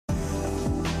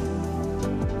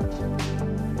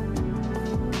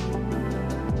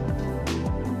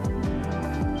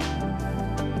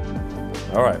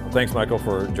All right. Well, thanks, Michael,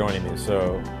 for joining me.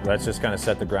 So let's just kind of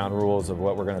set the ground rules of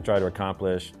what we're going to try to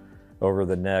accomplish over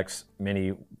the next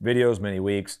many videos, many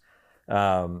weeks.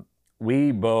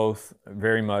 We both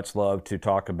very much love to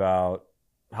talk about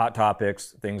hot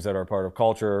topics, things that are part of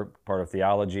culture, part of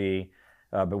theology.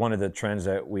 But one of the trends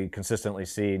that we consistently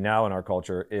see now in our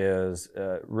culture is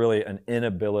really an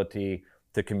inability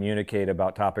to communicate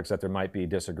about topics that there might be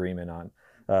disagreement on.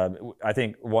 I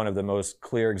think one of the most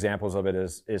clear examples of it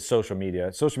is social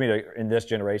media. Social media in this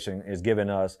generation has given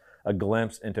us a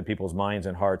glimpse into people's minds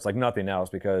and hearts like nothing else,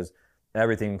 because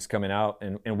everything's coming out,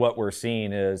 and what we're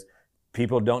seeing is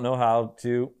people don't know how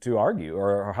to argue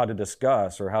or how to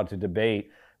discuss or how to debate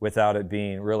without it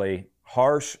being really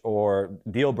harsh or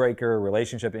deal breaker,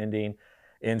 relationship ending.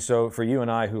 And so for you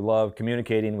and I who love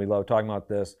communicating, we love talking about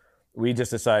this, we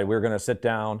just decided we're going to sit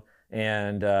down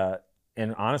and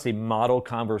honestly model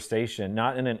conversation,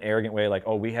 not in an arrogant way like,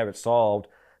 oh, we have it solved,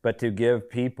 but to give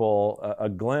people a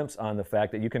glimpse on the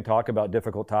fact that you can talk about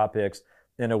difficult topics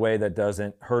in a way that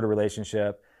doesn't hurt a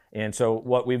relationship. And so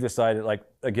what we've decided, like,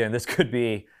 again, this could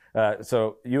be,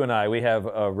 so you and I, we have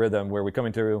a rhythm where we come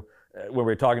into, when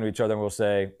we're talking to each other, and we'll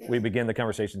say, we begin the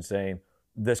conversation saying,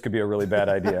 this could be a really bad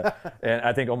idea. And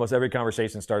I think almost every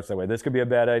conversation starts that way. This could be a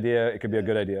bad idea. It could be a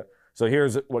good idea. So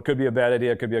here's what could be a bad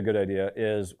idea, could be a good idea,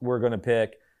 is we're going to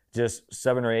pick just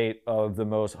 7 or 8 of the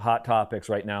most hot topics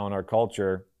right now in our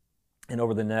culture. And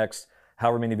over the next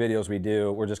however many videos we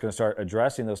do, we're just going to start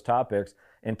addressing those topics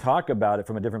and talk about it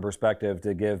from a different perspective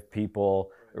to give people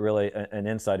really an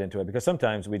insight into it. Because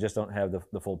sometimes we just don't have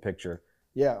the full picture.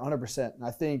 Yeah, 100%. And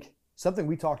I think something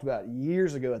we talked about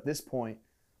years ago at this point,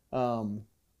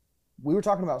 we were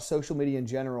talking about social media in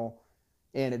general,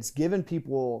 and it's given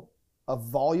people a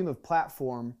volume of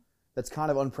platform that's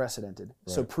kind of unprecedented.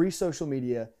 Right. So pre-social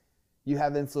media, you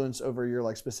have influence over your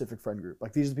like specific friend group.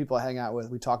 Like, these are the people I hang out with.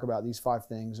 We talk about these 5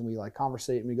 things and we like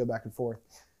conversate and we go back and forth.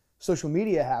 Social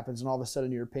media happens and all of a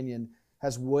sudden your opinion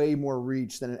has way more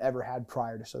reach than it ever had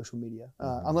prior to social media.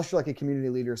 Unless you're like a community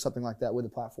leader or something like that with a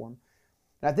platform.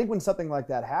 And I think when something like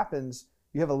that happens,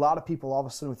 you have a lot of people all of a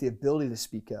sudden with the ability to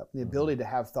speak up, the ability to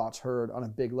have thoughts heard on a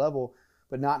big level,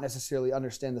 but not necessarily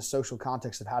understand the social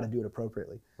context of how to do it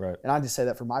appropriately. Right. And I just say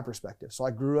that from my perspective. So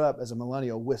I grew up as a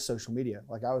millennial with social media.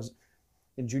 Like, I was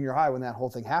in junior high when that whole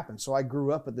thing happened. So I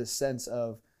grew up with this sense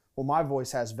of, well, my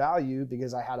voice has value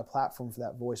because I had a platform for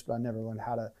that voice, but I never learned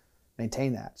how to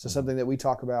maintain that. So something that we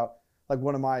talk about, like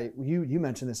one of my, you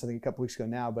mentioned this I think a couple weeks ago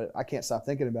now, but I can't stop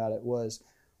thinking about it, was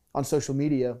on social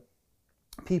media,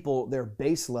 people, their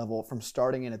base level from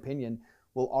starting an opinion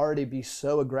will already be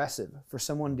so aggressive. For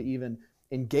someone to even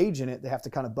engage in it, they have to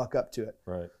kind of buck up to it.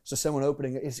 Right. So someone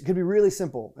opening it could be really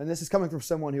simple. And this is coming from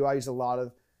someone who I use a lot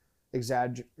of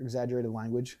exaggerated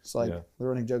language. It's like the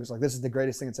running joke is like, this is the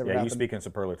greatest thing that's ever happened. Yeah, you speak in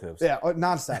superlatives. Yeah,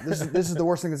 nonstop. This is the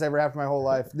worst thing that's ever happened in my whole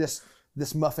life.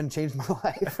 This muffin changed my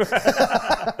life.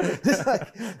 Just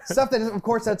like stuff that, of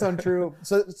course, that's untrue.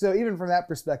 So even from that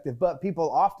perspective, but people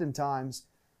oftentimes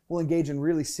will engage in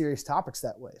really serious topics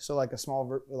that way. So like a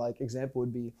small example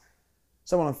would be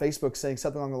someone on Facebook saying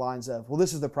something along the lines of, well,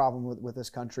 this is the problem with this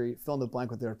country, fill in the blank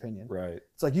with their opinion. Right.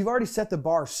 It's like, you've already set the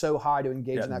bar so high to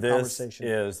engage in that conversation.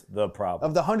 This is the problem.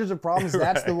 Of the hundreds of problems,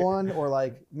 that's the one. Or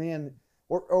like, man,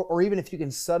 or even if you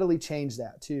can subtly change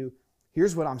that to,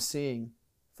 here's what I'm seeing,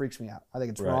 freaks me out. I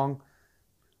think it's wrong.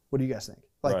 What do you guys think?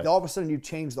 Like, all of a sudden you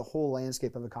change the whole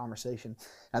landscape of a conversation.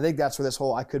 And I think that's where this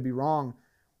whole I could be wrong,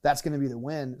 that's going to be the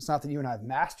win. It's not that you and I have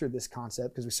mastered this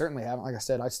concept, because we certainly haven't. Like I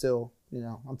said, I still,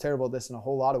 I'm terrible at this in a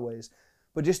whole lot of ways.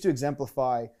 But just to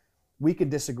exemplify, we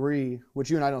could disagree, which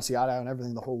you and I don't see eye to eye on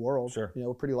everything in the whole world. Sure.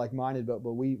 We're pretty like-minded, but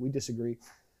we disagree.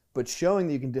 But showing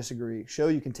that you can disagree, show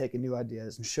you can take in new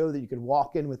ideas, and show that you can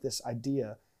walk in with this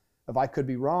idea of I could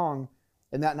be wrong,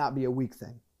 and that not be a weak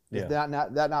thing. Yeah. That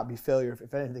not be failure.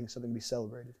 If anything, something to be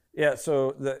celebrated. Yeah.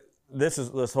 So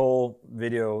this whole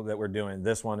video that we're doing,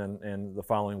 this one and the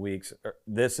following weeks,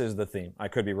 this is the theme. I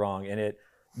could be wrong, and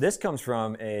this comes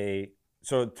from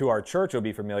so to our church it'll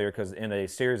be familiar, because in a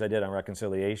series I did on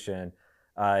reconciliation,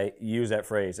 I used that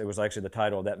phrase. It was actually the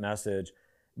title of that message,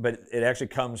 but it actually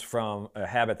comes from a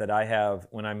habit that I have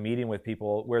when I'm meeting with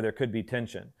people where there could be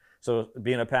tension. So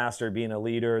being a pastor, being a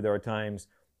leader, there are times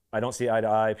I don't see eye to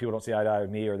eye, people don't see eye to eye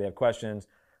with me, or they have questions,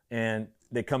 and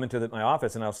they come into my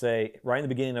office, and I'll say, right in the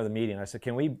beginning of the meeting, I said,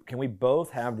 can we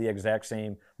both have the exact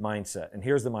same mindset? And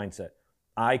here's the mindset.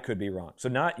 I could be wrong. So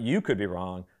not you could be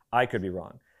wrong, I could be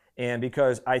wrong. And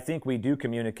because I think we do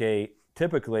communicate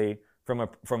typically from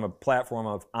a platform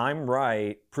of I'm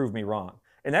right, prove me wrong.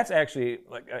 And that's actually,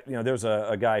 like, there's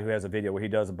a guy who has a video where he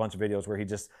does a bunch of videos where he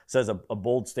just says a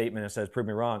bold statement and says, prove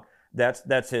me wrong.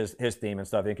 that's his theme and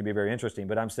stuff. It can be very interesting.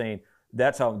 But I'm saying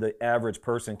that's how the average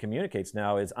person communicates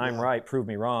now is I'm right, prove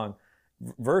me wrong.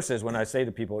 Versus when I say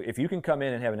to people, if you can come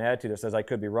in and have an attitude that says I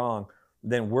could be wrong,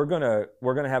 then we're gonna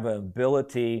have an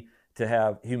ability to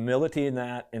have humility in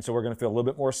that, and so we're gonna feel a little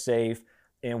bit more safe,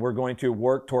 and we're going to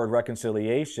work toward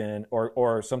reconciliation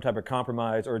or some type of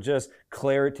compromise or just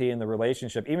clarity in the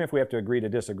relationship, even if we have to agree to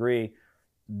disagree.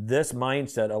 This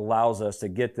mindset allows us to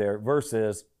get there.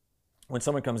 Versus when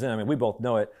someone comes in, I mean, we both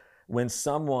know it. When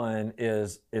someone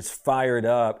is fired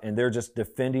up and they're just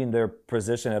defending their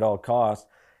position at all costs,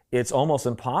 it's almost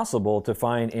impossible to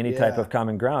find any type of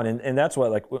common ground. And that's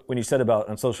what, like when you said about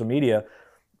on social media,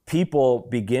 people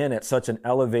begin at such an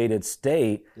elevated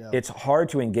state, it's hard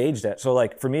to engage that. So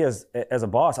like for me as a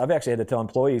boss, I've actually had to tell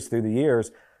employees through the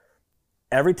years,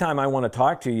 every time I want to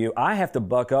talk to you, I have to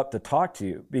buck up to talk to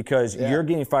you because you're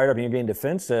getting fired up and you're getting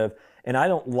defensive. And I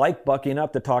don't like bucking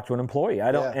up to talk to an employee.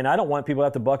 And I don't want people to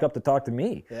have to buck up to talk to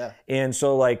me. And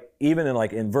so like, even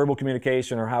in verbal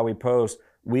communication or how we post,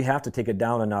 we have to take it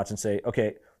down a notch and say,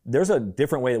 okay, there's a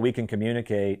different way that we can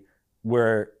communicate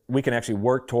where we can actually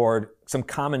work toward some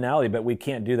commonality, but we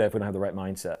can't do that if we don't have the right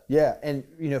mindset. Yeah, and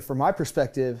from my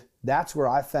perspective, that's where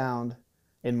I found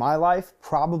in my life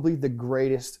probably the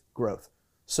greatest growth.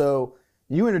 So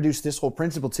you introduced this whole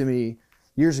principle to me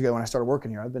years ago when I started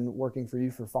working here. I've been working for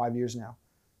you for 5 years now.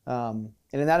 And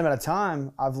in that amount of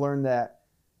time, I've learned that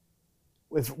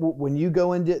when you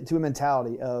go into a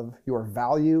mentality of your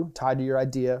value tied to your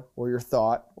idea or your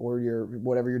thought or your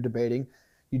whatever you're debating,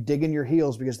 you dig in your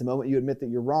heels because the moment you admit that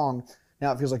you're wrong,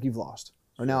 now it feels like you've lost,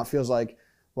 or now it feels like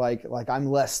I'm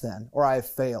less than, or I have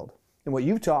failed. And what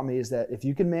you've taught me is that if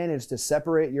you can manage to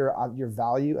separate your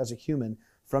value as a human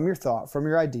from your thought, from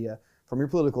your idea, from your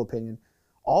political opinion,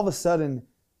 all of a sudden,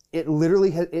 it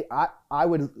literally I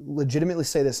would legitimately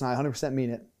say this, and I 100%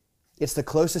 mean it. It's the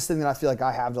closest thing that I feel like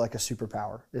I have to like a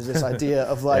superpower is this idea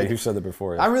of like. Yeah, you've said that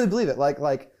before. Yeah. I really believe it.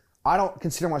 Like I don't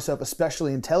consider myself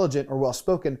especially intelligent or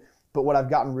well-spoken, but what I've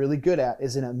gotten really good at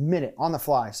is in a minute, on the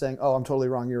fly, saying, "Oh, I'm totally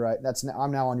wrong. You're right.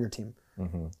 I'm now on your team."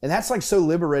 Mm-hmm. And that's like so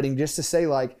liberating just to say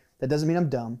like that doesn't mean I'm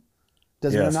dumb,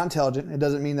 doesn't mean I'm not intelligent. It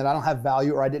doesn't mean that I don't have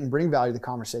value or I didn't bring value to the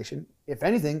conversation. If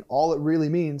anything, all it really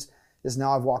means is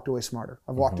now I've walked away smarter.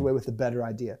 I've walked away with a better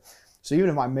idea. So even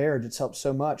in my marriage, it's helped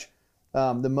so much.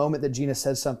 The moment that Gina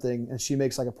says something and she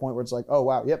makes like a point where it's like, oh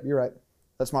wow, yep, you're right.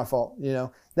 That's my fault.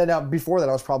 Then now before that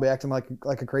I was probably acting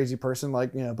like a crazy person,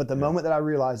 but the moment that I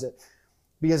realized it,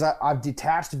 because I've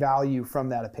detached value from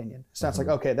that opinion. So it's like,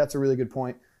 okay, that's a really good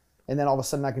point. And then all of a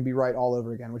sudden I can be right all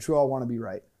over again, which we all want to be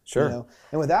right. Sure.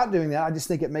 And without doing that, I just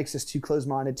think it makes us too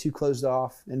closed-minded, too closed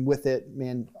off. And with it,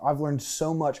 man, I've learned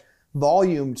so much,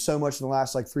 volume so much in the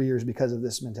last 3 years because of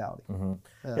this mentality.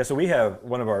 Yeah, so we have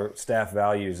one of our staff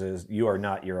values is you are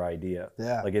not your idea.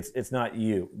 Yeah. Like it's not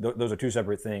you. Those are two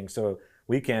separate things. So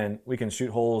we can shoot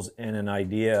holes in an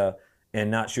idea and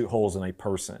not shoot holes in a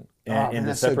person and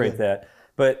to separate that.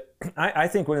 But I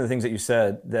think one of the things that you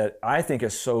said that I think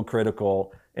is so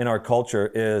critical in our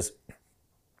culture is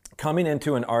coming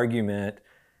into an argument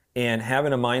and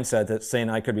having a mindset that's saying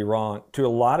I could be wrong. To a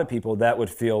lot of people, that would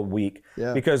feel weak.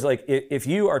 Yeah. Because if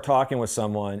you are talking with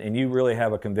someone and you really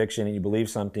have a conviction and you believe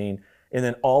something, and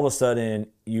then all of a sudden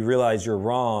you realize you're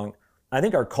wrong, I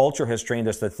think our culture has trained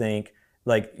us to think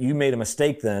like you made a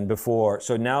mistake then before,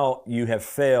 so now you have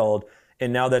failed,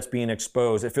 and now that's being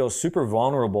exposed. It feels super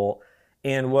vulnerable.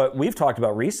 And what we've talked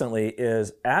about recently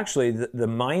is actually the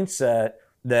mindset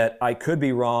that I could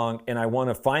be wrong and I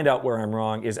want to find out where I'm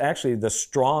wrong is actually the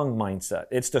strong mindset.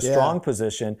 It's the strong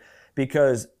position,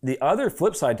 because the other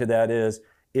flip side to that is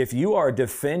if you are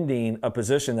defending a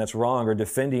position that's wrong or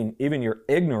defending even your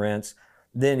ignorance,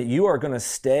 then you are going to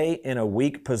stay in a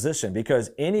weak position, because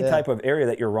any type of area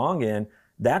that you're wrong in,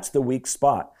 that's the weak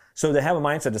spot. So to have a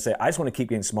mindset to say, I just want to keep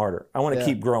getting smarter. I want to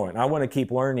keep growing. I want to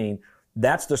keep learning.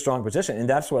 That's the strong position. And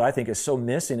that's what I think is so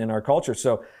missing in our culture.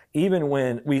 So even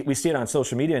when we see it on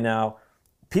social media now,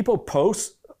 people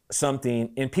post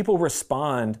something and people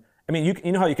respond. I mean,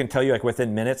 you know how you can tell you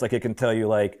within minutes, it can tell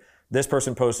you this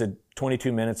person posted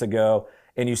 22 minutes ago,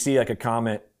 and you see a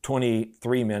comment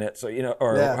 23 minutes,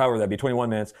 or however that'd be, 21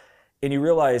 minutes. And you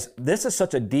realize this is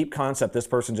such a deep concept this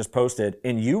person just posted,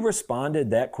 and you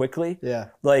responded that quickly. Yeah.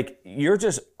 You're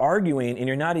just arguing and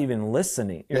you're not even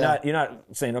listening. You're not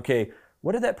saying, okay,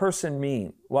 what did that person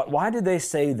mean? Why did they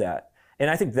say that? And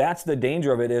I think that's the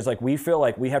danger of it, is we feel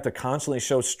like we have to constantly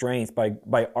show strength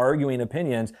by arguing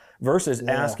opinions versus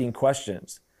asking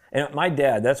questions. And my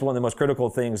dad, that's one of the most critical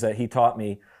things that he taught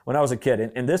me when I was a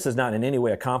kid. And this is not in any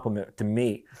way a compliment to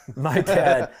me. My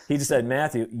dad, he just said,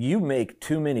 Matthew, you make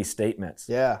too many statements.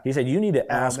 Yeah. He said, you need to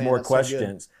ask more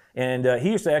questions. And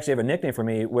he used to actually have a nickname for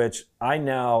me, which I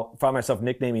now find myself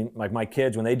nicknaming like my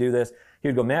kids when they do this. He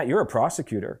would go, Matt, you're a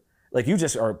prosecutor. Like you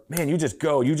just are, man, you just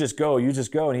go.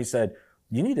 And he said,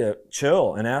 you need to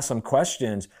chill and ask some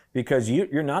questions because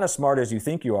you're not as smart as you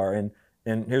think you are. And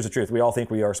here's the truth. We all think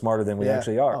we are smarter than we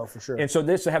actually are. Oh, for sure. And so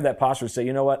this to have that posture to say,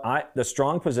 you know what, the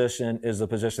strong position is the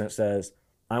position that says,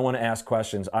 I want to ask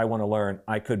questions. I want to learn.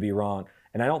 I could be wrong.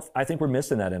 And I think we're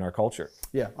missing that in our culture.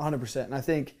 Yeah, 100%. And I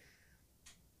think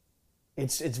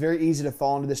it's very easy to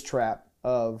fall into this trap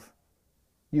of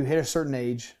you hit a certain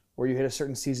age or you hit a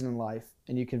certain season in life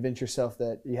and you convince yourself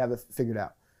that you have it figured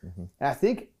out. Mm-hmm. And I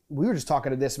think we were just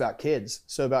talking to this about kids.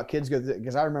 So about kids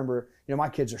because I remember, my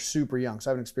kids are super young, so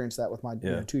I haven't experienced that with my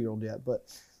 2-year-old yet, but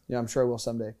I'm sure I will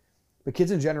someday. But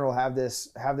kids in general have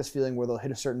this feeling where they'll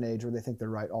hit a certain age where they think they're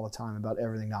right all the time about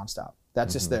everything nonstop.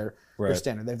 That's just their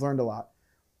standard. They've learned a lot.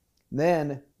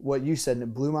 Then what you said, and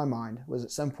it blew my mind, was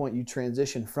at some point you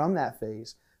transition from that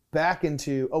phase back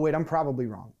into, oh wait, I'm probably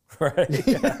wrong. Right.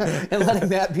 Yeah. And letting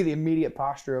that be the immediate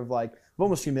posture of like, of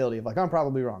almost humility of like, I'm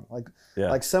probably wrong.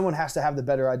 Like someone has to have the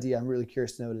better idea. I'm really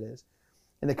curious to know what it is.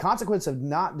 And the consequence of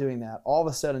not doing that, all of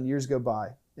a sudden years go by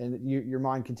and your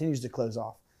mind continues to close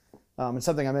off. And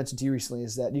something I mentioned to you recently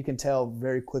is that you can tell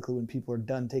very quickly when people are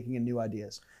done taking in new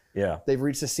ideas. Yeah. They've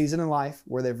reached a season in life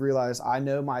where they've realized, I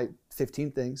know my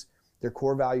 15 things. They're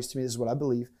core values to me. This is what I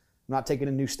believe. I'm not taking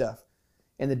in new stuff.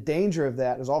 And the danger of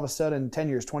that is all of a sudden 10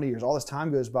 years, 20 years, all this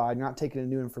time goes by, you're not taking in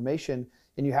new information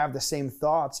and you have the same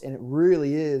thoughts. And it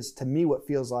really is, to me, what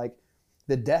feels like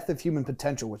the death of human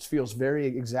potential, which feels very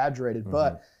exaggerated. Mm-hmm.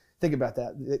 But think about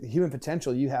that. The human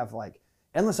potential, you have like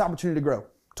endless opportunity to grow,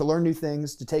 to learn new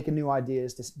things, to take in new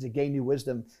ideas, to gain new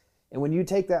wisdom. And when you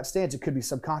take that stance, it could be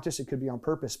subconscious, it could be on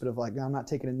purpose, but of like, no, I'm not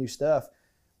taking in new stuff,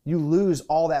 you lose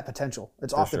all that potential.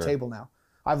 It's off the table now.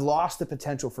 I've lost the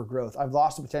potential for growth. I've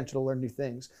lost the potential to learn new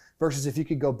things. Versus if you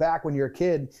could go back when you're a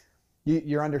kid,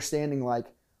 you're understanding like,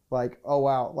 oh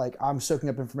wow, like I'm soaking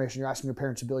up information. You're asking your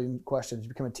parents a billion questions. You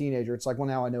become a teenager. It's like, well,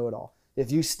 now I know it all.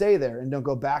 If you stay there and don't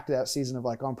go back to that season of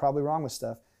like, oh, I'm probably wrong with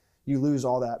stuff, you lose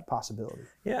all that possibility.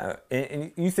 Yeah,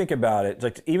 and you think about it,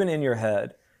 like even in your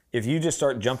head, if you just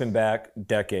start jumping back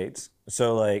decades,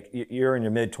 so like you're in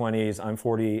your mid-20s, I'm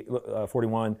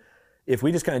 41, if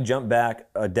we just kind of jump back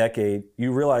a decade,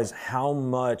 you realize how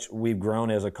much we've grown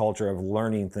as a culture of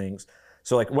learning things.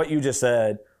 So like what you just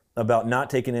said about not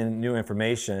taking in new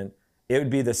information, it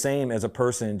would be the same as a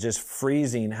person just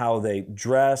freezing how they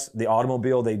dress, the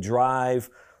automobile they drive,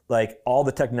 like all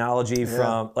the technology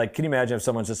from, like, can you imagine if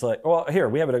someone's just like, well, here,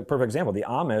 we have a perfect example. The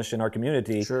Amish in our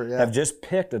community have just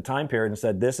picked a time period and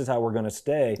said, this is how we're going to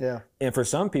stay. Yeah. And for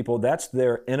some people, that's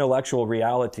their intellectual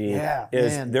reality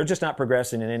they're just not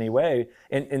progressing in any way.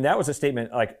 And that was a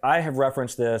statement, like I have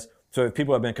referenced this. So if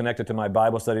people have been connected to my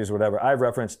Bible studies or whatever, I've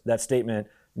referenced that statement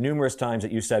numerous times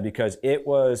that you said, because it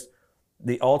was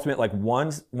the ultimate, like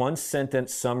one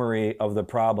sentence summary of the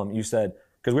problem. You said,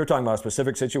 because we were talking about a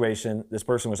specific situation, this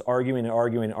person was arguing,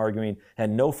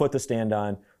 had no foot to stand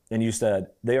on, and you said,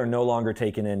 they are no longer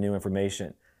taking in new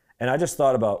information. And I just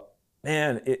thought about,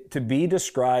 man, to be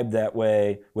described that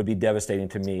way would be devastating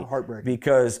to me. Heartbreaking.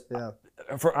 Because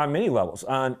on many levels,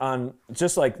 on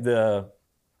just like the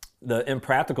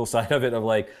impractical side of it, of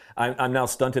like, I'm now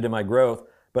stunted in my growth,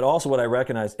 but also what I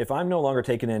recognize, if I'm no longer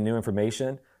taking in new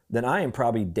information, then I am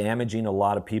probably damaging a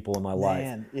lot of people in my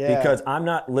life. Because I'm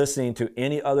not listening to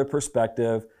any other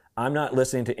perspective. I'm not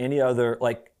listening to any other,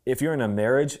 like if you're in a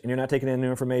marriage and you're not taking in new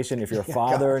information, if you're a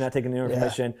father and not taking in new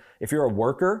information, if you're a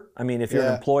worker, I mean, if you're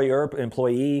an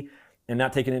employee and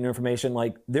not taking in new information,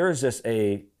 like there is just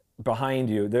behind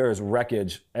you, there is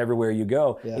wreckage everywhere you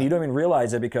go. And you don't even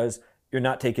realize it because you're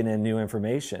not taking in new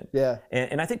information.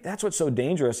 And I think that's what's so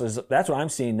dangerous, is that's what I'm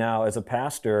seeing now as a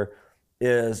pastor,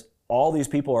 is all these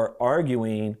people are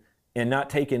arguing and not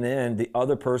taking in the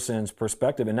other person's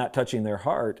perspective and not touching their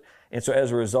heart. And so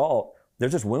as a result, they're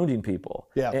just wounding people.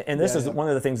 And this is one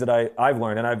of the things that I've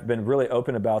learned, and I've been really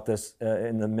open about this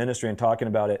in the ministry and talking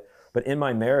about it. But in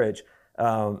my marriage,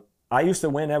 I used to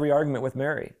win every argument with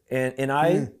Mary. And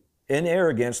I, in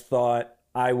arrogance, thought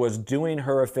I was doing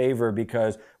her a favor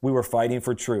because we were fighting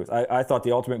for truth. I thought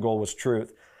the ultimate goal was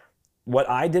truth. What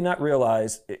I did not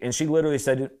realize, and she literally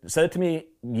said it to me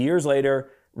years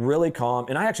later, really calm.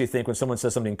 And I actually think when someone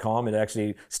says something calm, it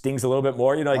actually stings a little bit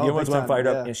more. You know, like you almost went fired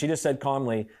up. And she just said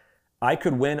calmly, I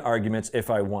could win arguments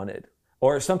if I wanted,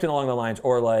 or something along the lines,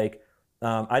 or like,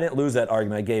 I didn't lose that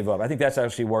argument, I gave up. I think that's how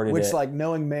she worded it. Which, like,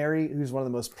 knowing Mary, who's one of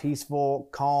the most peaceful,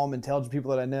 calm, intelligent people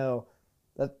that I know,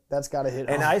 that's got to hit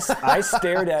home. And I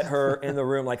stared at her in the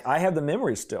room, like I have the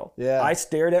memory still. I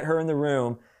stared at her in the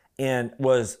room and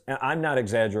I'm not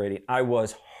exaggerating, I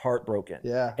was heartbroken.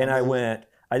 Yeah. And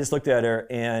I just looked at her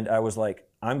and I was like,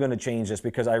 I'm going to change this,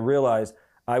 because I realized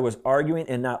I was arguing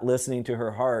and not listening to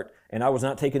her heart, and I was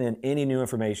not taking in any new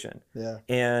information. Yeah.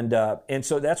 And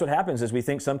so that's what happens, is we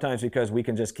think sometimes because we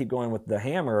can just keep going with the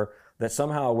hammer that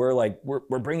somehow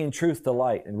we're bringing truth to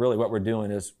light, and really what we're doing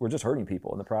is we're just hurting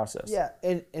people in the process. Yeah,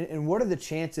 and what are the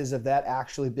chances of that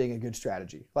actually being a good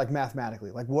strategy? Like mathematically,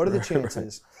 like what are the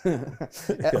chances?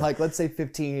 At, like, let's say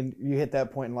 15, you hit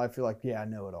that point in life, you're like, yeah, I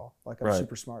know it all. Like, I'm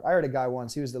super smart. I heard a guy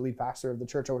once, he was the lead pastor of the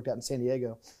church I worked at in San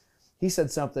Diego. He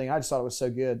said something, I just thought it was so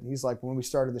good. He's like, when we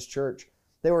started this church,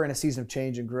 they were in a season of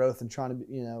change and growth and trying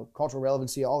to, cultural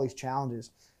relevancy, all these challenges.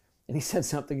 And he said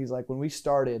something, he's like, when we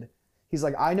started, he's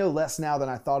like, I know less now than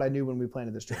I thought I knew when we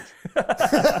planted this church.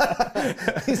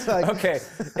 He's like, okay.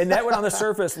 And that would on the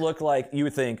surface look like you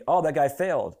would think, oh, that guy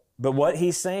failed. But what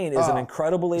he's saying is an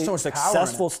incredibly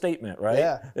successful statement, right?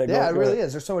 Yeah, it really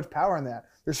is. There's so much power in that.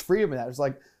 There's freedom in that. It's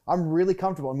like, I'm really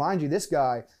comfortable. And mind you, this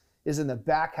guy is in the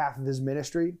back half of his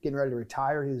ministry, getting ready to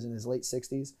retire. He was in his late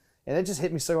 60s. And it just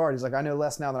hit me so hard. He's like, I know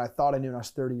less now than I thought I knew when I was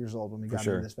 30 years old when we got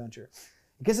into this venture.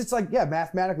 Because it's like, yeah,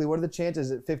 mathematically, what are the chances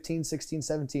at 15, 16,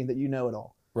 17 that you know it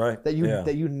all? Right. That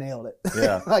you nailed it.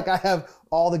 Yeah. Like, I have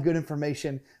all the good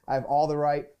information. I have all the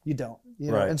right. You don't. You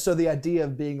know? Right. And so the idea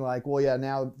of being like, well, yeah,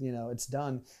 now, it's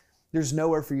done. There's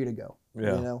nowhere for you to go.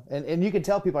 Yeah. And you can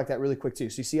tell people like that really quick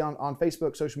too. So you see on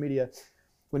Facebook, social media,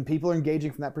 when people are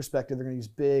engaging from that perspective, they're going to use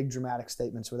big, dramatic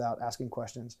statements without asking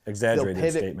questions.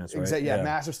 Exaggerated statements, right? Yeah,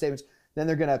 massive statements. Then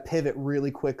they're going to pivot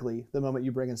really quickly the moment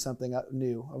you bring in something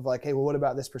new of like, hey, well, what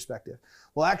about this perspective?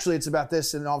 Well, actually, it's about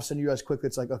this. And all of a sudden, you guys quickly,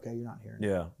 it's like, okay, you're not hearing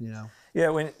it. Yeah. Yeah,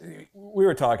 when we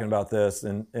were talking about this,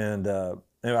 and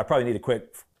I probably need a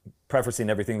quick prefacing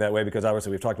everything that way, because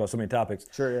obviously we've talked about so many topics.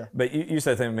 Sure, yeah. But you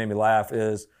said something that made me laugh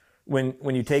is when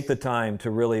you take the time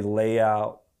to really lay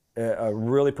out a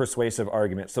really persuasive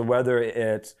argument. So whether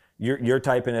it's you're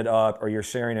typing it up or you're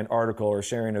sharing an article or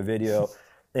sharing a video,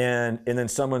 and then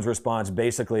someone's response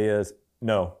basically is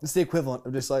no. It's the equivalent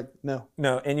of just like no.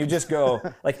 No, and you just go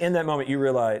like, in that moment you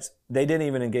realize they didn't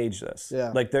even engage this.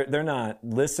 Yeah. Like they're not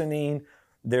listening.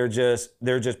 They're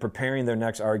just preparing their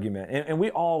next argument, and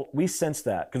we sense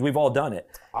that because we've all done it.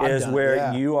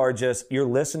 You're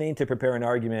listening to prepare an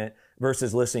argument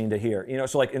versus listening to hear.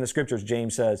 So like in the scriptures,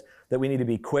 James says that we need to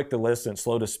be quick to listen,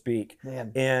 slow to speak.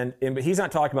 Man. But he's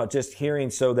not talking about just hearing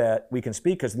so that we can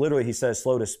speak, because literally he says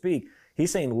slow to speak.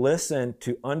 He's saying listen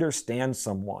to understand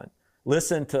someone.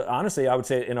 Listen to, honestly, I would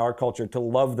say in our culture, to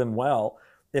love them well.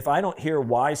 If I don't hear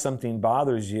why something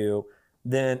bothers you,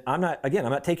 then I'm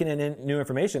not taking in new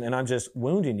information, and I'm just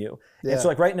wounding you. Yeah. And so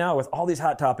like right now with all these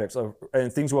hot topics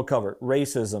and things we'll cover,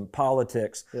 racism,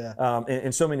 politics,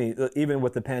 and so many, even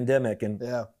with the pandemic and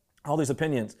all these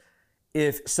opinions,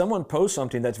 if someone posts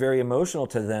something that's very emotional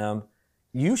to them,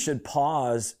 you should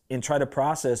pause and try to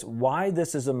process why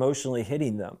this is emotionally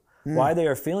hitting them, why they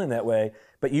are feeling that way.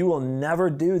 But you will never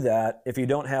do that if you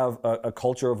don't have a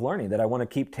culture of learning, that I want to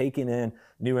keep taking in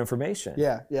new information.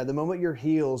 Yeah. The moment your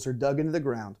heels are dug into the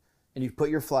ground and you've put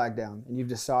your flag down and you've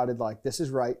decided like, this is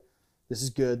right, this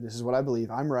is good, this is what I believe,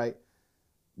 I'm right,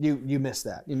 you miss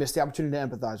that. You miss the opportunity to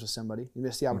empathize with somebody. You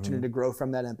miss the opportunity to grow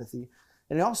from that empathy.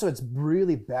 And also, it's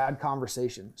really bad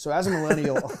conversation. So as a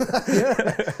millennial,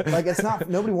 like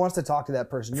nobody wants to talk to that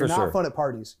person. You're not fun at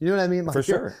parties. You know what I mean? Like, For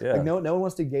sure, yeah. Like no one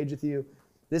wants to engage with you.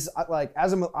 This, like,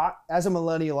 as a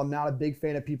millennial, I'm not a big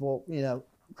fan of people,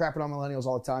 crapping on millennials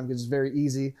all the time because it's very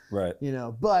easy. Right.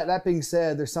 But that being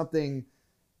said, there's something,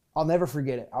 I'll never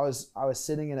forget it. I was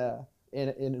sitting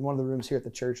in one of the rooms here at the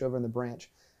church over in the branch.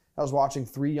 I was watching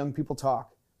 3 young people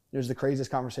talk. It was the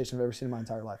craziest conversation I've ever seen in my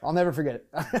entire life. I'll never forget it.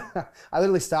 I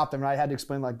literally stopped them and I had to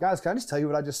explain, like, guys, can I just tell you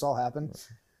what I just saw happen?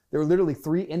 There were literally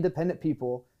 3 independent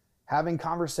people having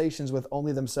conversations with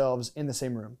only themselves in the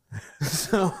same room.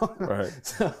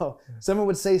 So someone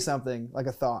would say something like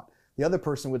a thought. The other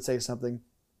person would say something,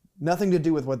 nothing to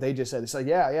do with what they just said. It's like,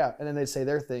 yeah. And then they'd say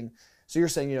their thing. So you're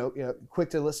saying, quick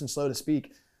to listen, slow to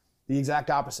speak. The exact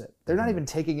opposite. They're not even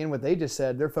taking in what they just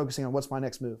said. They're focusing on what's my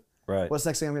next move. Right. What's the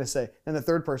next thing I'm going to say? And the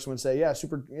third person would say, yeah,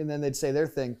 super. And then they'd say their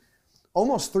thing.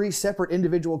 Almost 3 separate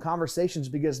individual conversations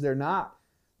because they're not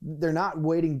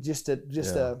waiting just to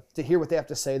hear what they have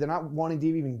to say. They're not wanting to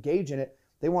even engage in it.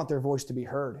 They want their voice to be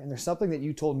heard. And there's something that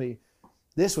you told me,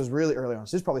 this was really early on.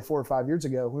 So this is probably 4 or 5 years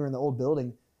ago. We were in the old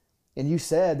building. And you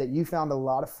said that you found a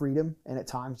lot of freedom and at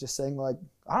times just saying like,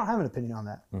 I don't have an opinion on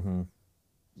that. Mm-hmm.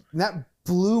 And that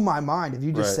blew my mind. If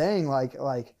you just saying like,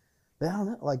 I don't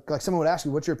know, like someone would ask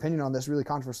you, what's your opinion on this really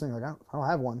controversial thing? Like, I don't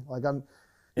have one. Like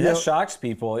And that shocks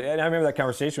people. And I remember that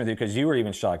conversation with you because you were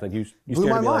even shocked. Like you blew scared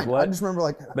my to be mind. like, what? I just remember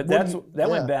like. But that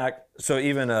went back. So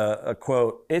even a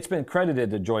quote, it's been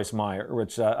credited to Joyce Meyer,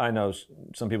 which I know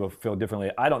some people feel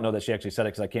differently. I don't know that she actually said it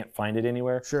because I can't find it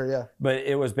anywhere. Sure, yeah. But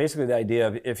it was basically the idea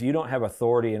of if you don't have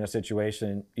authority in a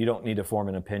situation, you don't need to form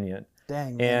an opinion.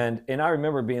 Dang, man. And I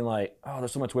remember being like, oh,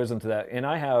 there's so much wisdom to that. And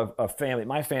I have a family.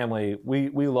 My family, we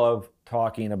love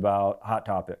talking about hot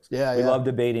topics. We love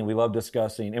debating. We love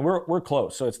discussing. And we're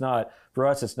close. So it's not, for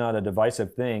us, it's not a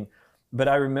divisive thing. But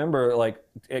I remember like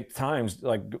at times,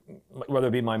 like whether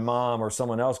it be my mom or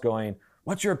someone else going,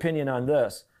 what's your opinion on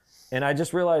this? And I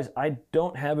just realized I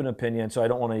don't have an opinion, so I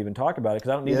don't want to even talk about it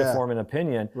because I don't need to form an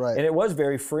opinion. Right. And it was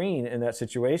very freeing in that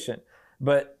situation.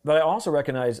 But I also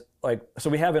recognize, like, so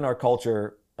we have in our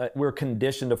culture, we're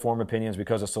conditioned to form opinions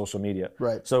because of social media.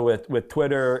 Right. So with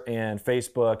Twitter and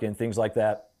Facebook and things like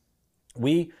that,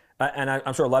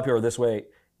 I'm sure a lot of people are this way,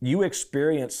 you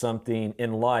experience something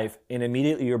in life and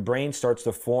immediately your brain starts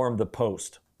to form the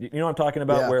post. You know what I'm talking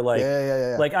about? Where like,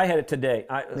 like I had it today.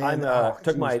 I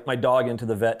took my dog into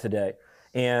the vet today.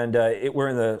 And we're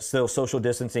in the still social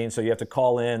distancing, so you have to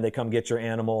call in, they come get your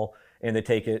animal, and they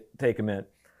take him in.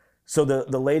 So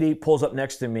the lady pulls up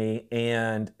next to me,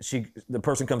 and the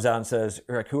person comes out and says,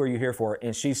 Eric, who are you here for?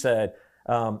 And she said,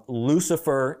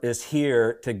 Lucifer is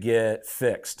here to get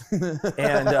fixed.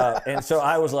 And so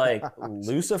I was like,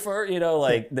 Lucifer,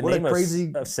 like the what name a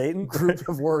crazy of Satan? Group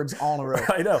of words all in a row.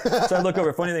 I know. So I look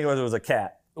over. Funny thing was it was a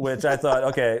cat, which I thought,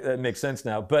 okay, that makes sense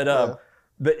now. But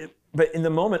in the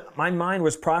moment, my mind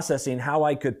was processing how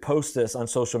I could post this on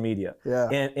social media. Yeah.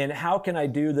 And how can I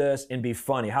do this and be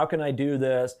funny? How can I do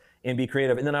this and be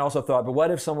creative? And then I also thought, but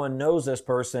what if someone knows this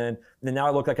person? Then now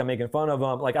I look like I'm making fun of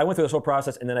them. Like I went through this whole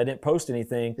process and then I didn't post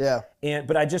anything. Yeah.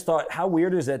 But I just thought, how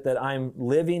weird is it that I'm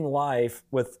living life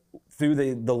through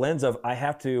the lens of I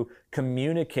have to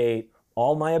communicate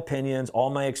all my opinions,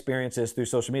 all my experiences through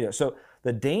social media. So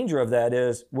the danger of that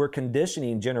is we're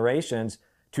conditioning generations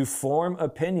to form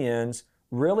opinions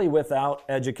really without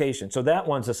education. So that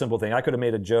one's a simple thing. I could have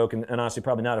made a joke and honestly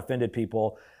probably not offended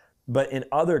people. But in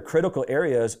other critical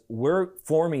areas, we're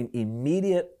forming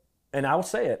immediate, and I'll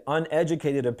say it,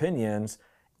 uneducated opinions.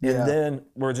 And then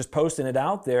we're just posting it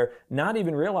out there, not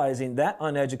even realizing that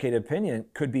uneducated opinion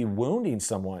could be wounding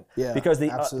someone. Yeah,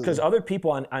 because other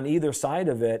people on either side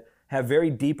of it have very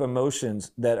deep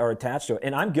emotions that are attached to it.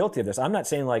 And I'm guilty of this. I'm not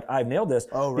saying like I've nailed this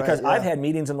because I've had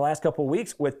meetings in the last couple of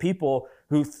weeks with people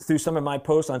who, through some of my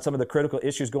posts on some of the critical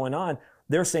issues going on,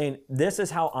 they're saying, this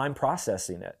is how I'm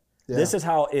processing it. Yeah. This is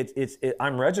how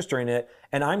I'm registering it.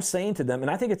 And I'm saying to them,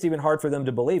 and I think it's even hard for them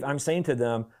to believe, I'm saying to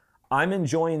them, I'm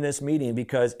enjoying this meeting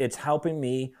because it's helping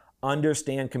me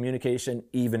understand communication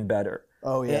even better.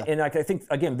 Oh, yeah. And I think,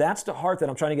 again, that's the heart that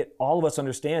I'm trying to get all of us to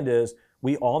understand is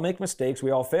we all make mistakes,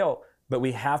 we all fail, but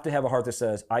we have to have a heart that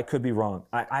says, I could be wrong.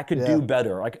 I could do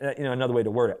better. Another way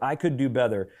to word it, I could do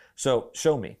better. So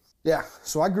show me. Yeah.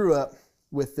 So I grew up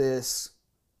with this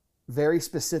very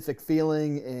specific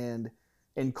feeling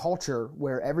and culture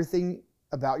where everything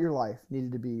about your life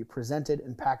needed to be presented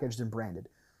and packaged and branded.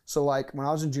 So like when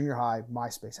I was in junior high,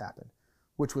 MySpace happened,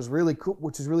 which was really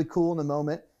cool in the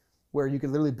moment where you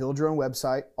could literally build your own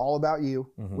website all about you,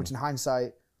 which in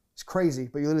hindsight is crazy,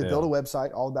 but you literally build a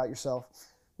website all about yourself.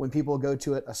 When people go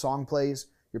to it, a song plays,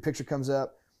 your picture comes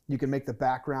up, you can make the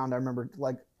background. I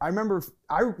literally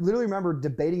remember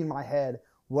debating in my head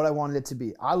what I wanted it to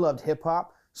be. I loved hip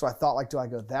hop. So I thought, like, do I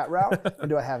go that route or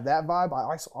do I have that vibe?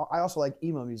 I also like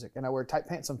emo music and I wear tight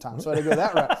pants sometimes. So I had to go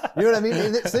that route. You know what I mean?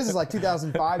 And this is like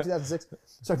 2005, 2006.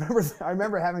 So I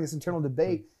remember having this internal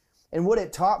debate. And what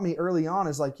it taught me early on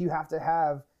is like you have to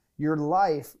have your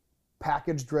life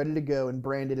packaged, ready to go and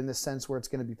branded in the sense where it's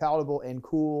going to be palatable and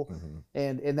cool.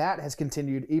 And that has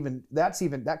continued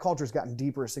that culture has gotten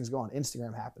deeper as things go on.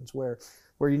 Instagram happens where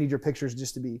you need your pictures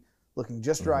just to be looking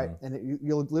just right, and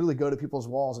you'll literally go to people's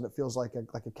walls, and it feels like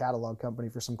a catalog company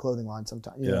for some clothing line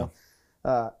sometimes. You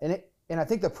know? And I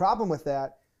think the problem with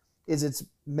that is it's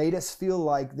made us feel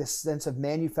like this sense of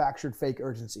manufactured fake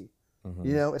urgency.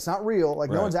 You know, it's not real. Like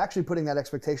no one's actually putting that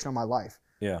expectation on my life.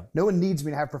 Yeah. No one needs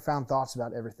me to have profound thoughts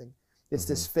about everything. It's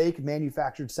this fake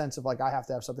manufactured sense of like I have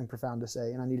to have something profound to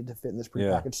say, and I needed to fit in this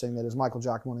prepackaged thing that is Michael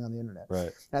Giacomoni on the internet.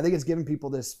 Right. And I think it's giving people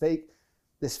this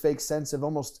fake sense of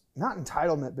almost not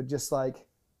entitlement, but just like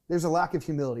there's a lack of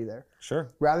humility there. Sure.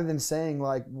 Rather than saying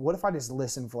like, what if I just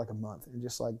listen for like a month and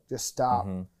just stop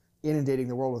inundating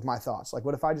the world with my thoughts? Like,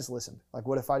 what if I just listened? Like,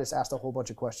 what if I just asked a whole bunch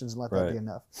of questions and let that be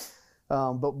enough?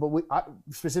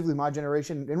 Specifically my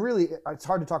generation, and really it's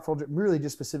hard to talk for really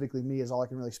just specifically me is all I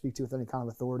can really speak to with any kind of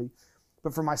authority.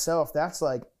 But for myself, that's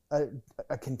like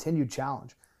a continued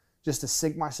challenge just to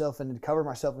sink myself and to cover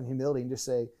myself in humility and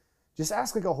just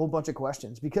ask like a whole bunch of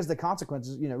questions, because the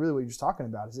consequences, really what you're just talking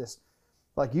about is this.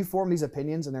 Like, you form these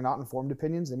opinions and they're not informed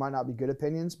opinions. They might not be good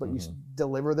opinions, but you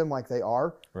deliver them like they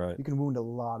are. Right. You can wound a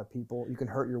lot of people. You can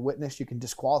hurt your witness. You can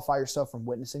disqualify yourself from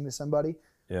witnessing to somebody,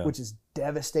 which is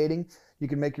devastating. You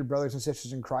can make your brothers and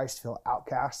sisters in Christ feel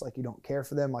outcast, like you don't care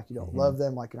for them, like you don't love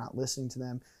them, like you're not listening to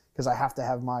them, because I have to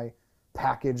have my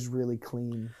packaged, really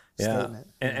clean statement.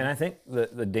 And I think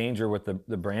the danger with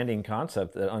the branding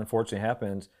concept that unfortunately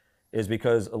happens is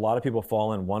because a lot of people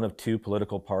fall in one of two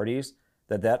political parties,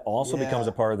 that also becomes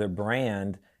a part of their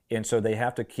brand, and so they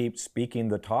have to keep speaking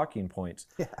the talking points.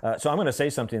 So I'm going to say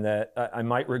something that I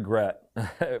might regret,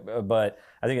 but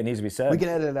I think it needs to be said. We can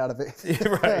edit it out of it.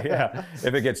 Right, yeah.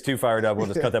 If it gets too fired up, we'll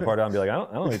just cut that part out and be like, I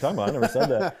don't know what you're talking about. I never said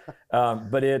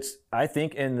that. But I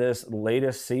think in this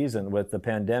latest season with the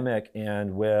pandemic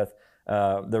and with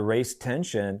the race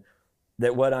tension,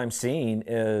 that what I'm seeing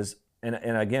is, and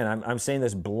again, I'm saying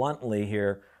this bluntly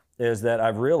here, is that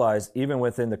I've realized even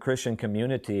within the Christian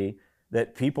community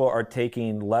that people are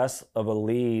taking less of a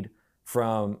lead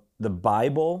from the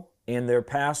Bible and their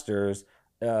pastors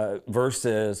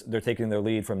versus they're taking their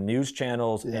lead from news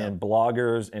channels and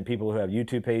bloggers and people who have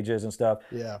YouTube pages and stuff.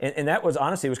 And that was,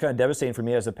 honestly, it was kind of devastating for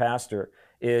me as a pastor,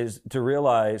 is to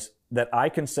realize that I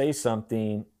can say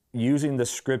something using the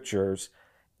scriptures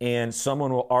and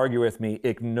someone will argue with me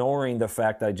ignoring the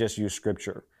fact that I just used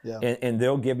scripture. And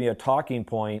they'll give me a talking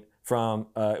point from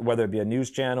whether it be a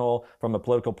news channel, from a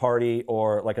political party,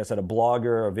 or like I said, a blogger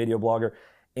or a video blogger.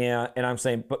 And I'm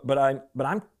saying, but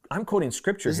I'm quoting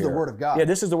scripture here. This is the word of God. Yeah,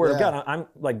 this is the word of God. I'm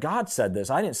like, God said this.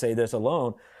 I didn't say this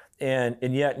alone. And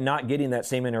yet not getting that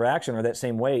same interaction or that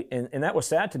same weight. And that was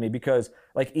sad to me, because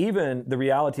like even the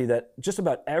reality that just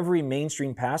about every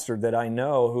mainstream pastor that I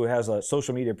know who has a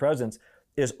social media presence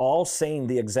is all saying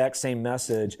the exact same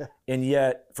message. And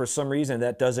yet for some reason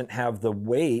that doesn't have the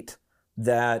weight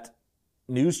that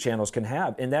news channels can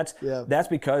have. And that's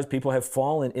because people have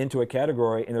fallen into a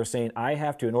category and they're saying, I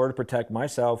have to, in order to protect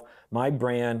myself, my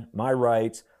brand, my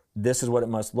rights, this is what it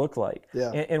must look like.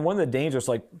 And one of the dangers,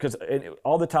 like, because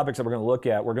all the topics that we're going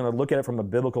to look at it from a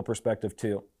biblical perspective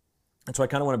too. And so I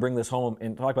kind of want to bring this home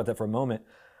and talk about that for a moment.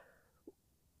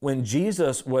 When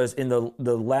Jesus was in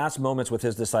the last moments with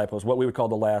his disciples, what we would call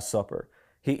the Last Supper,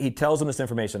 he tells them this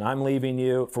information. I'm leaving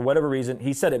you. For whatever reason,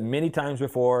 he said it many times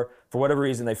before. For whatever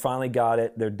reason, they finally got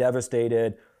it. They're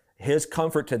devastated. His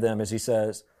comfort to them is he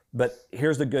says, but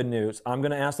here's the good news. I'm going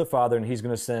to ask the Father, and he's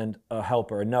going to send a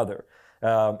helper, another.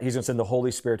 He's going to send the Holy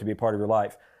Spirit to be a part of your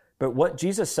life. But what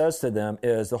Jesus says to them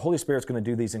is the Holy Spirit's going to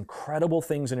do these incredible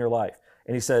things in your life.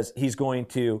 And he says he's going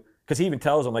to, because he even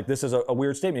tells them, like, this is a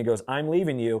weird statement. He goes, I'm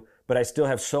leaving you, but I still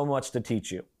have so much to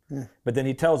teach you. But then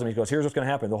he tells them, he goes, here's what's going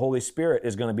to happen. The Holy Spirit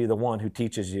is going to be the one who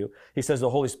teaches you. He says the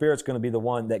Holy Spirit's going to be the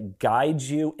one that guides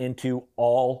you into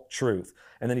all truth.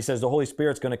 And then he says the Holy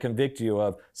Spirit's going to convict you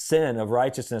of sin, of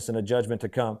righteousness, and a judgment to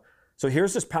come. So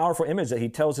here's this powerful image that he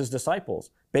tells his disciples.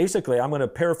 Basically, I'm going to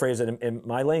paraphrase it in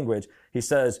my language. He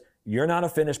says, you're not a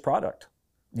finished product.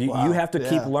 You have to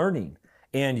keep learning.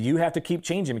 And you have to keep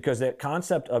changing, because that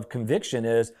concept of conviction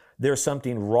is there's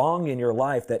something wrong in your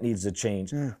life that needs to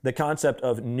change. The concept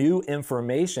of new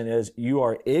information is you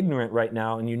are ignorant right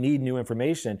now and you need new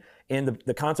information. And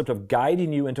the concept of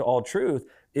guiding you into all truth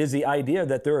is the idea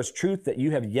that there is truth that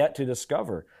you have yet to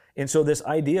discover. And so this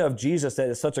idea of Jesus that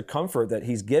is such a comfort that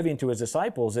he's giving to his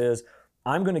disciples is,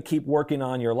 I'm going to keep working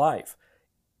on your life.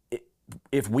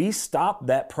 If we stop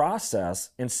that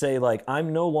process and say, like,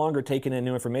 I'm no longer taking in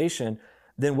new information,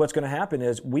 then what's going to happen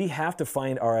is we have to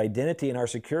find our identity and our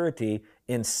security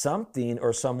in something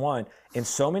or someone. And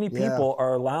so many people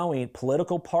are allowing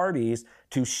political parties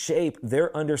to shape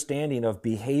their understanding of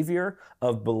behavior,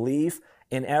 of belief,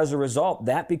 and as a result,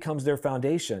 that becomes their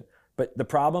foundation. But the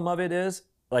problem of it is,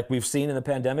 like we've seen in the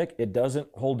pandemic, it doesn't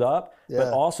hold up,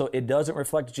 but also it doesn't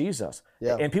reflect Jesus.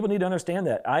 And people need to understand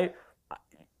that.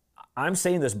 I'm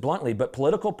saying this bluntly, but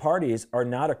political parties are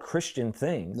not a Christian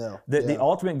thing. The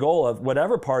ultimate goal of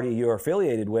whatever party you're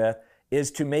affiliated with is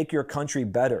to make your country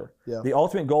better. The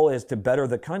ultimate goal is to better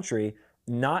the country,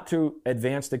 not to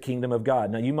advance the kingdom of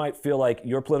God. Now, you might feel like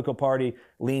your political party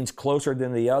leans closer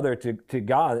than the other to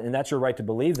God, and that's your right to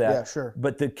believe that.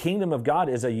 But the kingdom of God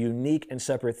is a unique and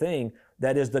separate thing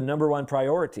that is the number one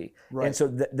priority. And so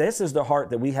this is the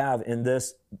heart that we have in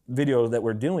this video that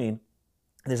we're doing,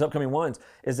 these upcoming ones,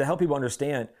 is to help people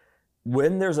understand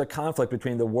when there's a conflict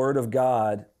between the Word of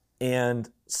God and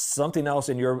something else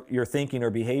in your thinking or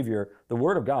behavior, the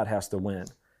Word of God has to win.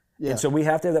 And so we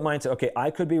have to have that mindset, okay,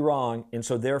 I could be wrong, and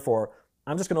so therefore,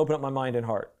 I'm just going to open up my mind and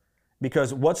heart.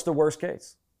 Because what's the worst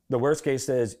case? the worst case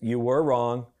is you were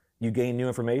wrong, you gain new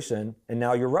information, and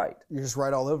now you're right. You're just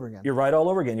right all over again. You're right all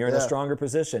over again. You're in a Yeah. stronger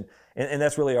position. And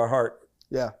that's really our heart.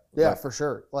 Yeah, Right. for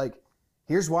sure. Like,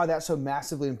 here's why that's so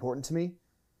massively important to me.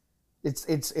 It's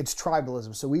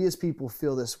tribalism. So we as people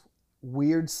feel this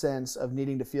weird sense of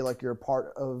needing to feel like you're a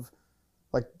part of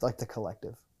like the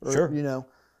collective. Or, Sure. You know,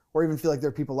 or even feel like there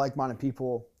are people like-minded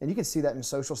people. And you can see that in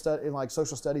social studies,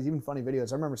 even funny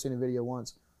videos. I remember seeing a video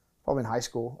once, probably in high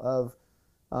school, of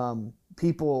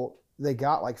people, they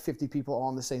got like 50 people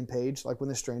on the same page. Like when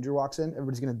the stranger walks in,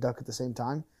 everybody's going to duck at the same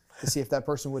time to see if that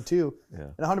person would too. Yeah.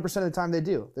 And 100% of the time they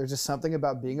do. There's just something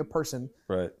about being a person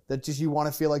Right. that just you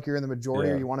want to feel like you're in the majority,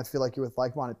 Yeah. or you want to feel like you're with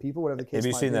like-minded people, whatever the case Have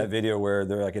you might seen be. that video where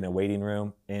they're like in a waiting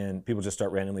room and people just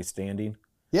start randomly standing?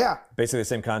 Yeah. Basically the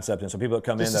same concept. And so people that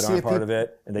come Just in to that see aren't if part people- of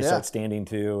it, and they Yeah. start standing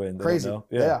too, and they Crazy.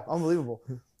 don't know. Yeah, unbelievable.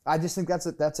 I just think that's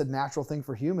a natural thing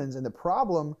for humans. And the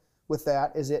problem with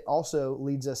that is it also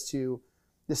leads us to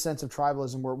this sense of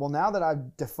tribalism where, well, now that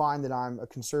I've defined that I'm a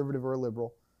conservative or a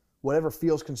liberal, whatever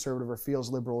feels conservative or feels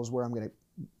liberal is where I'm going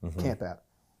to camp at.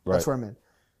 That's Right. where I'm in.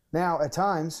 Now, at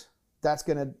times, that's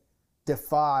going to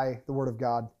defy the word of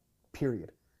God,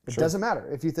 period. It Sure. doesn't matter.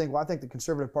 If you think, well, I think the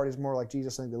conservative party is more like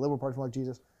Jesus, I think the liberal party is more like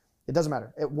Jesus. It doesn't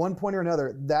matter. At one point or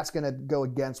another, that's going to go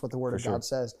against what the word of sure. God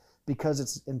says because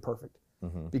it's imperfect.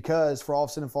 Mm-hmm. Because for all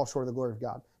have sinned and fall short of the glory of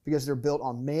God. Because they're built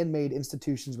on man-made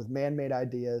institutions with man-made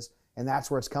ideas, and that's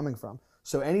where it's coming from.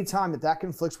 So anytime that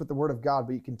conflicts with the word of God,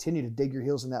 but you continue to dig your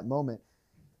heels in that moment,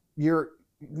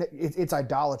 it's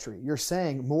idolatry. You're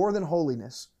saying more than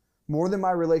holiness, more than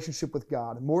my relationship with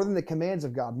God, more than the commands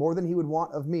of God, more than he would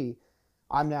want of me,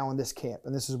 I'm now in this camp,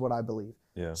 and this is what I believe.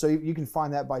 Yeah. So you can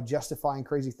find that by justifying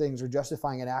crazy things or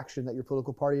justifying an action that your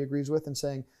political party agrees with and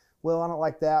saying, well, I don't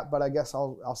like that, but I guess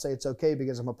I'll say it's okay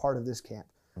because I'm a part of this camp.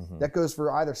 Mm-hmm. That goes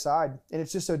for either side. And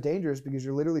it's just so dangerous because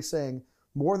you're literally saying,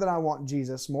 more than I want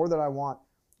Jesus, more than I want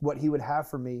what he would have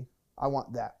for me, I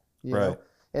want that. You know? Right.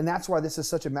 And that's why this is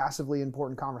such a massively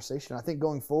important conversation. I think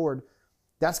going forward,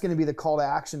 that's going to be the call to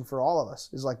action for all of us,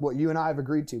 is like what you and I have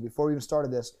agreed to before we even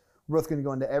started this. We're both going to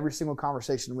go into every single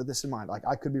conversation with this in mind. Like,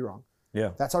 I could be wrong.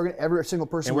 Yeah. That's every single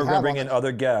person And we we're going to have bring on in this.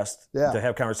 other guests Yeah. to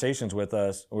have conversations with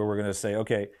us where we're going to say,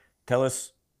 okay, tell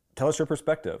us your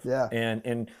perspective. Yeah.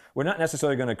 And we're not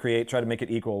necessarily going to try to make it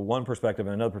equal one perspective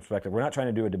and another perspective. We're not trying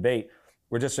to do a debate.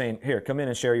 We're just saying, here, come in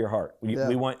and share your heart. We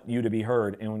want you to be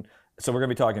heard. And so we're going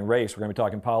to be talking race. We're going to be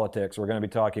talking politics. We're going to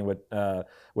be talking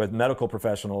with medical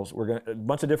professionals. We're going a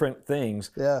bunch of different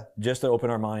things just to open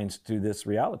our minds to this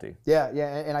reality. Yeah.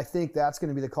 And I think that's going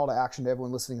to be the call to action to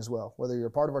everyone listening as well. Whether you're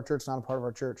a part of our church, not a part of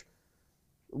our church,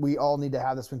 we all need to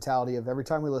have this mentality of every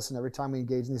time we listen, every time we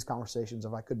engage in these conversations,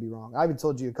 of I could be wrong. I even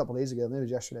told you a couple days ago, maybe it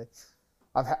was yesterday,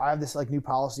 I have this like new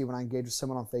policy when I engage with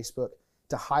someone on Facebook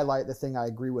to highlight the thing I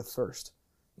agree with first,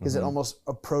 because it almost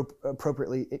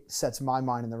appropriately it sets my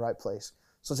mind in the right place.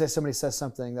 So say somebody says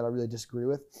something that I really disagree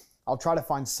with, I'll try to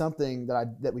find something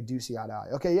that we do see eye to eye.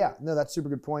 Okay, yeah, no, that's a super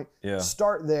good point. Yeah.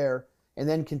 Start there and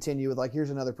then continue with like, here's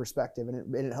another perspective,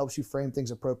 and it helps you frame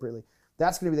things appropriately.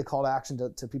 That's going to be the call to action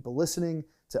to people listening,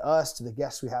 to us, to the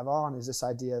guests we have on, is this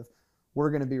idea of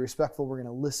we're going to be respectful, we're going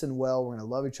to listen well, we're going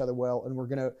to love each other well, and we're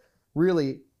going to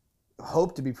really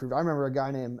hope to be proved. I remember a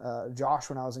guy named Josh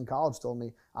when I was in college told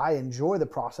me, I enjoy the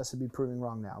process of be proving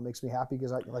wrong now. It makes me happy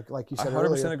because like you said I 100%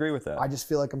 earlier, agree with that. I just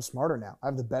feel like I'm smarter now. I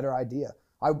have the better idea.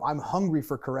 I'm hungry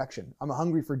for correction. I'm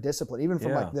hungry for discipline, even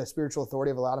from like the spiritual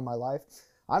authority I've allowed in my life.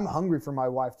 I'm hungry for my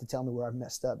wife to tell me where I've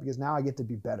messed up because now I get to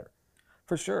be better.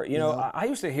 For sure. You know, I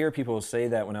used to hear people say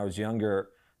that when I was younger,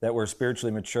 that we're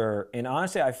spiritually mature. And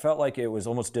honestly, I felt like it was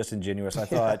almost disingenuous. I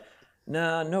thought,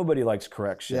 nah, nobody likes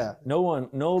correction. Yeah.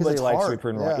 Nobody likes to be hard.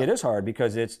 proven wrong. It is hard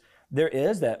because there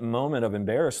is that moment of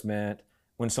embarrassment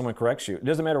when someone corrects you. It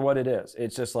doesn't matter what it is.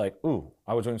 It's just like, ooh,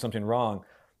 I was doing something wrong.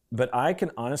 But I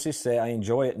can honestly say I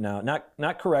enjoy it now.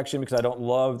 Not correction, because I don't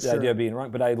love the idea of being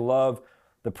wrong, but I love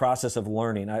the process of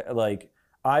learning.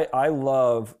 I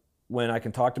love when I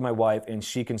can talk to my wife and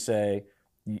she can say,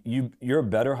 you're a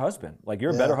better husband. Like,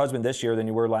 you're a better husband this year than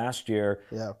you were last year,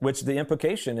 which the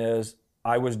implication is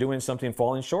I was doing something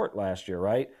falling short last year,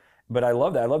 right? But I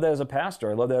love that. I love that as a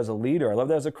pastor. I love that as a leader. I love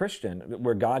that as a Christian,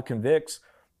 where God convicts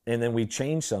and then we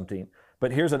change something.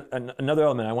 But here's another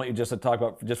element I want you just to talk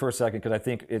about just for a second, because I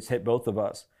think it's hit both of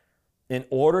us. In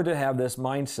order to have this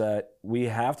mindset, we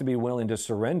have to be willing to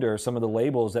surrender some of the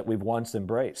labels that we've once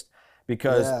embraced.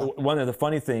 Because one of the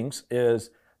funny things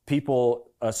is people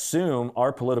assume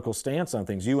our political stance on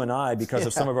things, you and I, because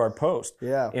of some of our posts.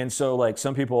 Yeah. And so like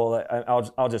some people,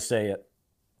 I'll just say it.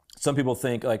 Some people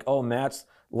think like, oh, Matt's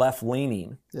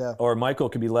left-leaning, or Michael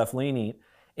could be left-leaning.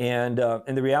 And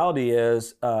the reality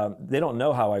is, they don't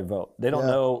know how I vote. They don't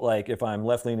Yeah. know like if I'm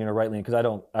left leaning or right leaning, because I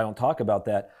don't talk about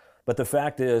that. But the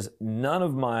fact is, none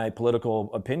of my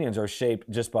political opinions are shaped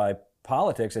just by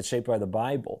politics. It's shaped by the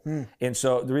Bible. And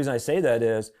so the reason I say that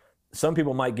is, some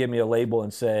people might give me a label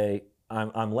and say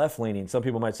I'm left leaning. Some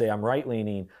people might say I'm right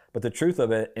leaning. But the truth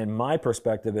of it, in my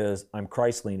perspective, is I'm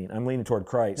Christ leaning. I'm leaning toward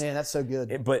Christ. Man, that's so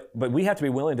good. But we have to be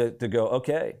willing to go,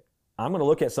 okay, I'm going to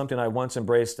look at something I once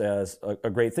embraced as a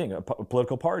great thing, a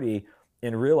political party,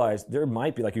 and realize there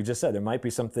might be, like you just said, there might be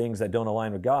some things that don't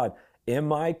align with God.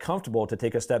 Am I comfortable to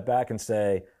take a step back and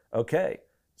say, okay,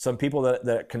 some people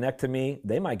that connect to me,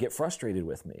 they might get frustrated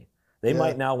with me. They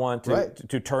might now want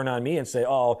to turn on me and say,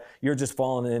 oh, you're just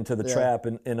falling into the trap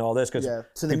and all this. Cause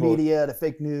to the media, to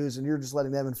fake news, and you're just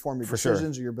letting them inform your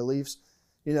decisions or your beliefs.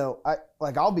 You know,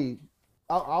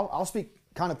 I'll speak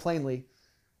kind of plainly,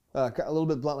 a little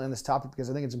bit bluntly on this topic because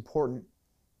I think it's important.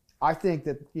 I think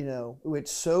that, you know,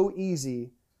 it's so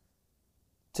easy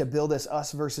to build this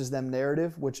us versus them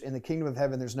narrative, which in the kingdom of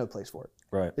heaven, there's no place for it.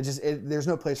 Right. There's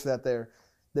no place for that there.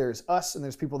 There's us and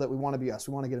there's people that we want to be us.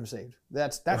 We want to get them saved.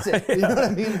 That's it. You know what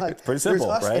I mean? Like, it's pretty simple,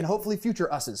 there's us right? and hopefully future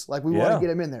us's. Like, we want to get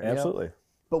them in there. Absolutely. You know?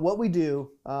 But what we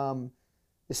do,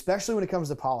 especially when it comes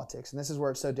to politics, and this is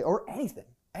where it's so, or anything,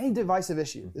 any divisive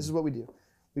issue, this is what we do.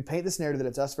 We paint this narrative that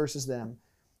it's us versus them.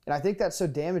 And I think that's so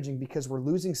damaging because we're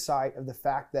losing sight of the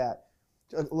fact that,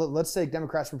 let's take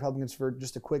Democrats and Republicans for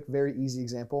just a quick, very easy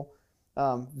example.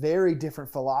 Very different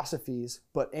philosophies,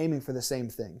 but aiming for the same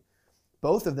thing.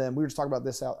 Both of them, we were just talking about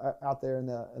this out there in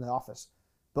the office.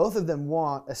 Both of them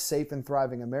want a safe and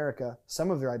thriving America. Some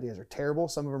of their ideas are terrible.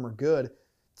 Some of them are good.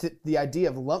 The idea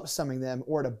of lump summing them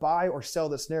or to buy or sell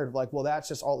this narrative, like, well, that's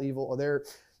just all evil or they're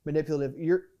manipulative.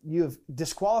 You have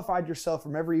disqualified yourself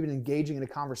from ever even engaging in a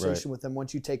conversation with them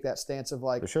once you take that stance of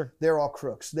like, they're all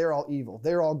crooks, they're all evil,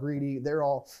 they're all greedy, they're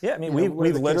all. Yeah, I mean, we've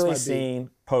literally seen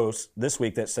posts this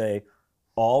week that say,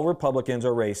 all Republicans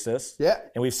are racist,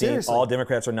 and we've seen all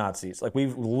Democrats are Nazis. Like,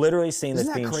 we've literally seen this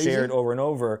being shared over and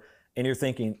over, and you're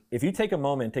thinking, if you take a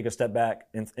moment, take a step back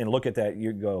and look at that,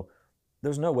 you go,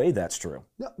 there's no way that's true.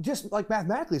 No, just like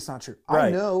mathematically, it's not true. Right.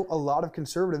 I know a lot of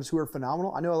conservatives who are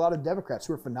phenomenal. I know a lot of Democrats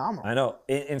who are phenomenal. I know,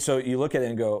 and so you look at it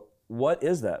and go, what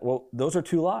is that? Well, those are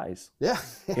two lies. Yeah.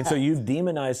 And so you've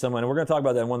demonized someone, and we're going to talk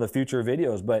about that in one of the future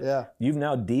videos, but you've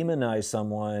now demonized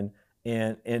someone,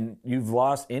 and you've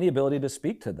lost any ability to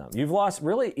speak to them. You've lost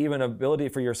really even ability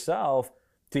for yourself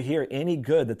to hear any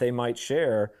good that they might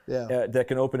share that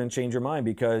can open and change your mind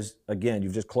because, again,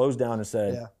 you've just closed down and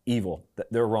said, evil,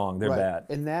 they're wrong, they're bad.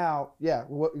 And now,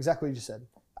 exactly what you just said.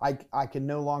 I can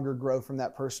no longer grow from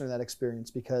that person or that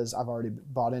experience because I've already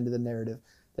bought into the narrative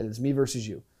that it's me versus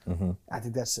you. Mm-hmm. I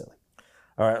think that's silly.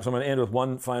 All right, so I'm going to end with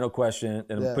one final question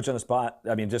and put you on the spot.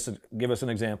 I mean, just to give us an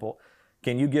example.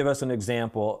 Can you give us an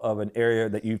example of an area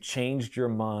that you've changed your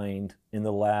mind in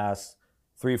the last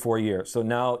 3 or 4 years? So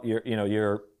now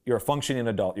you're a functioning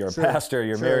adult. You're a pastor.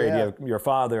 You're married. You're a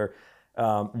father.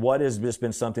 What has just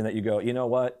been something that you go, you know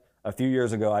what? A few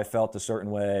years ago I felt a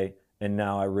certain way, and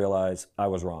now I realize I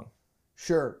was wrong.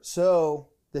 Sure. So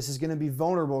this is going to be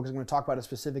vulnerable because I'm going to talk about a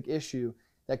specific issue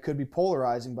that could be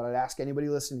polarizing. But I'd ask anybody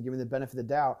listening to give me the benefit of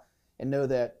the doubt and know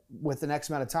that with the next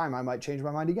amount of time I might change my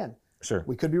mind again. Sure.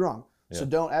 We could be wrong. Yeah. So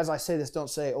don't, as I say this, don't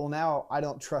say, oh, now I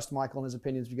don't trust Michael and his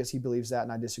opinions because he believes that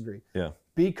and I disagree. Yeah.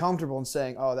 Be comfortable in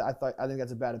saying, oh, I think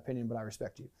that's a bad opinion, but I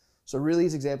respect you. So really,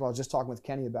 his example, I was just talking with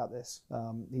Kenny about this.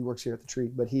 He works here at the Tree,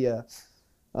 but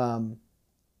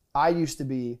I used to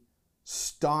be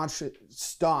staunch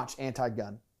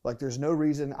anti-gun. Like, there's no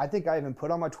reason. I think I even put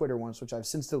on my Twitter once, which I've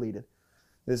since deleted.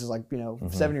 This is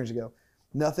 7 years ago.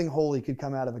 Nothing holy could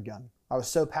come out of a gun. I was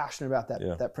so passionate about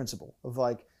that principle of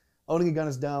like, owning a gun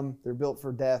is dumb. They're built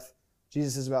for death.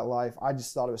 Jesus is about life. I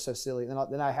just thought it was so silly. And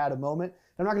then I had a moment.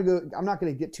 I'm not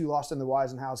going to get too lost in the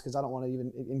whys and hows because I don't want to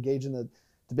even engage in the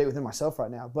debate within myself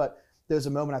right now. But there was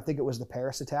a moment. I think it was the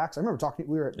Paris attacks. I remember talking.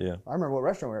 I remember what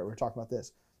restaurant we were talking about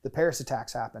this. The Paris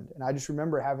attacks happened, and I just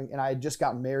remember and I had just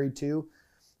gotten married too,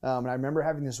 and I remember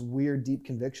having this weird, deep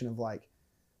conviction of like,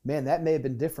 man, that may have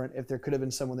been different if there could have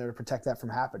been someone there to protect that from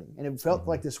happening. And it felt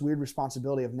like this weird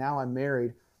responsibility of now I'm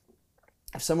married.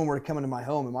 If someone were to come into my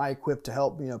home, am I equipped to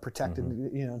help, protect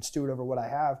and steward over what I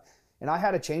have? And I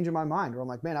had a change in my mind where I'm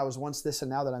like, man, I was once this and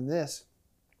now that I'm this.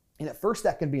 And at first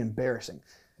that can be embarrassing.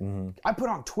 Mm-hmm. I put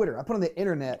on Twitter, I put on the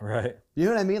internet. Right. You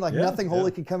know what I mean? Like nothing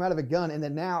holy can come out of a gun. And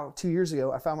then now, 2 years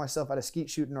ago, I found myself at a skeet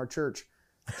shoot in our church.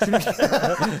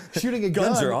 Shooting a gun.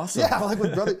 Guns are awesome. Yeah, like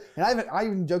with brother. And I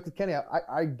even joked with Kenny.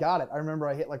 I got it. I remember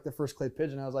I hit like the first clay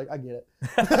pigeon. I was like, I get it.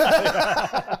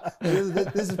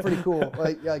 This is pretty cool.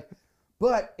 Like,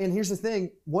 But, and here's the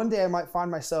thing, one day I might find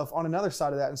myself on another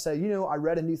side of that and say, you know, I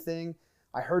read a new thing,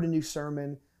 I heard a new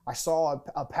sermon, I saw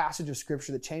a passage of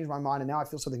scripture that changed my mind, and now I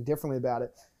feel something differently about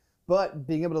it. But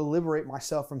being able to liberate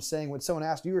myself from saying, when someone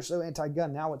asked, you were so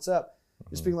anti-gun, now what's up?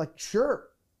 Just being like, sure,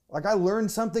 like I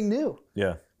learned something new.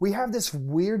 Yeah. We have this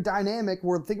weird dynamic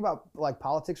where, think about like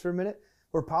politics for a minute,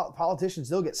 where politicians,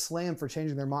 they'll get slammed for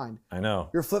changing their mind. I know.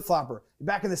 You're a flip-flopper.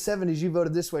 Back in the 70s, you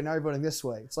voted this way, now you're voting this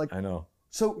way. It's like, I know.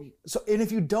 So, and if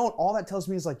you don't, all that tells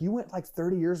me is like, you went like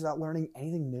 30 years without learning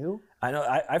anything new. I know.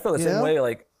 I feel the same way.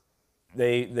 Like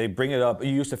they bring it up.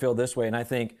 You used to feel this way. And I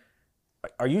think,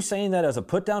 are you saying that as a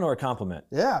put down or a compliment?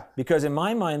 Yeah. Because in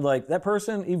my mind, like that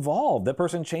person evolved. That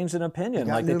person changed an opinion.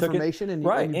 Got like new they took information it, and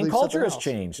right. you And culture has else.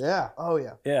 changed. Yeah. Oh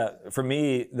yeah. Yeah. For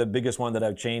me, the biggest one that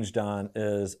I've changed on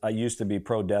is I used to be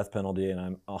pro death penalty, and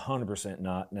I'm 100%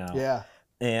 not now. Yeah.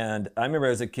 And I remember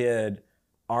as a kid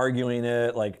arguing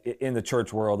it, like in the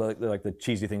church world, like the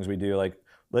cheesy things we do, like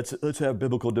let's have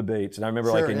biblical debates. And I remember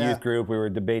like in youth group, we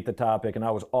would debate the topic, and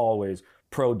I was always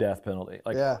pro death penalty,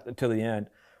 like to the end.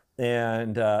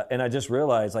 And I just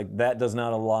realized like that does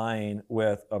not align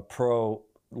with a pro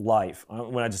life.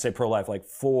 When I just say pro life, like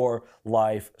for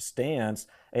life stance.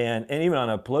 And even on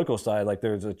a political side, like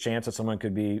there's a chance that someone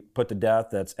could be put to death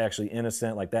that's actually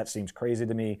innocent. Like that seems crazy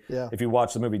to me. Yeah. If you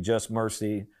watch the movie Just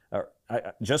Mercy, or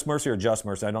Just Mercy,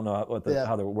 I don't know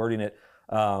how they're wording it.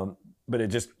 But it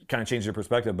just kind of changed your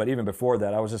perspective. But even before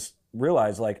that, I was just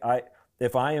realized like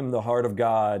if I am the heart of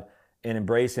God and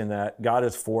embracing that, God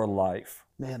is for life.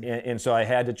 Man. And so I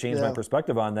had to change my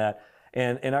perspective on that.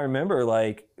 And I remember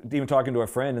like even talking to a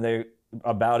friend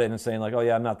about it and saying like, oh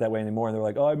yeah, I'm not that way anymore. And they're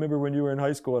like, oh, I remember when you were in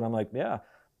high school. And I'm like, yeah,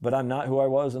 but I'm not who I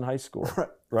was in high school.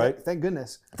 Right? Thank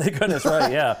goodness. Thank goodness,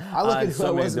 right, yeah. I look at who I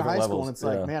was in high school levels. and it's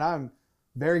like, man, I'm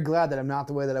very glad that I'm not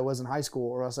the way that I was in high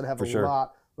school, or else I'd have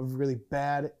lot of really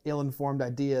bad, ill-informed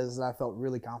ideas that I felt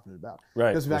really confident about.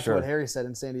 Right. It goes back to what Harry said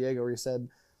in San Diego, where he said,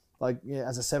 like,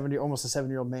 as almost a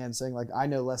 7-year-old man saying, like, I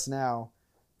know less now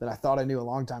than I thought I knew a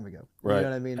long time ago. Right. You know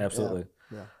what I mean? Absolutely.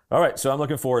 Yeah. All right, so I'm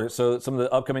looking forward. So some of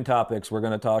the upcoming topics, we're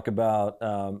going to talk about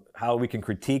how we can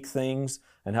critique things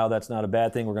and how that's not a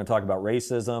bad thing. We're going to talk about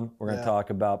racism. We're going to talk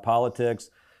about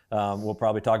politics. We'll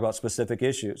probably talk about specific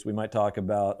issues. We might talk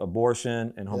about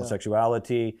abortion and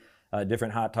homosexuality,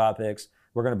 different hot topics.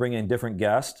 We're going to bring in different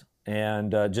guests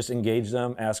and just engage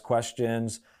them, ask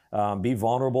questions, be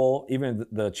vulnerable, even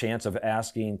the chance of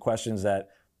asking questions that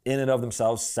in and of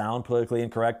themselves sound politically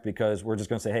incorrect, because we're just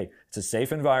going to say, hey, it's a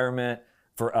safe environment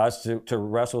for us to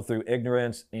wrestle through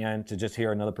ignorance and to just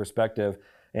hear another perspective.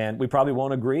 And we probably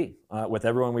won't agree with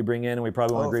everyone we bring in, and we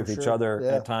probably won't agree with each other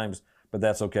at times, but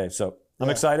that's okay. So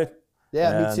I'm excited.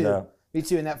 Yeah, me too. Me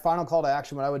too. And that final call to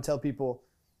action, what I would tell people,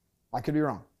 I could be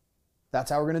wrong.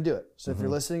 That's how we're going to do it. So if you're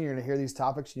listening, you're going to hear these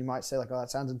topics, and you might say like, oh, that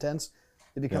sounds intense.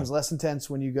 It becomes less intense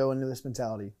when you go into this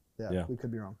mentality. Yeah, we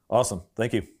could be wrong. Awesome.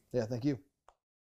 Thank you. Yeah, thank you.